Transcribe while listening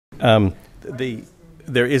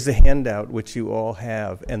There is a handout which you all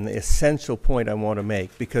have, and the essential point I want to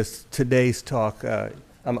make, because today's talk,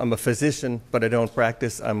 I'm a physician, but I don't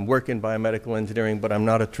practice. I'm working biomedical engineering, but I'm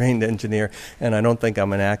not a trained engineer, and I don't think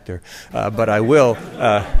I'm an actor. But I will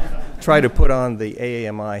try to put on the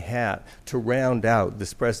AAMI hat to round out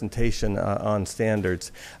this presentation on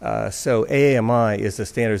standards. So AAMI is a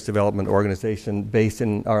standards development organization based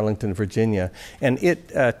in Arlington, Virginia, and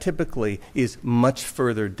it typically is much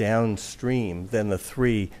further downstream than the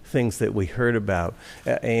three things that we heard about.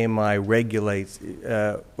 AAMI regulates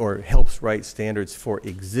or helps write standards for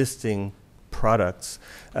existing products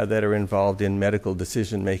that are involved in medical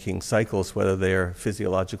decision-making cycles, whether they're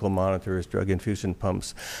physiological monitors, drug infusion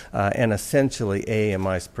pumps, and essentially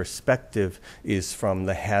AAMI's perspective is from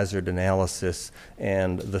the hazard analysis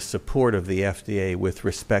and the support of the FDA with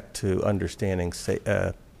respect to understanding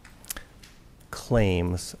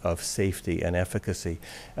claims of safety and efficacy.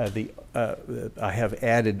 I have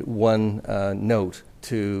added one note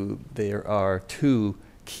to there are two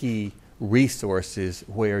key resources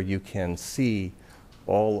where you can see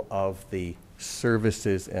all of the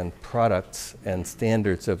services and products and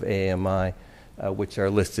standards of AAMI, which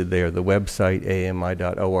are listed there, the website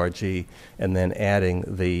aami.org, and then adding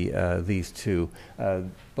these two.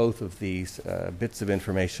 Both of these bits of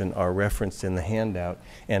information are referenced in the handout,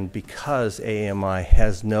 and because AAMI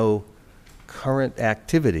has no current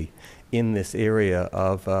activity in this area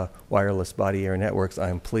of wireless body air networks,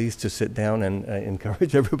 I'm pleased to sit down and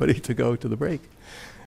encourage everybody to go to the break.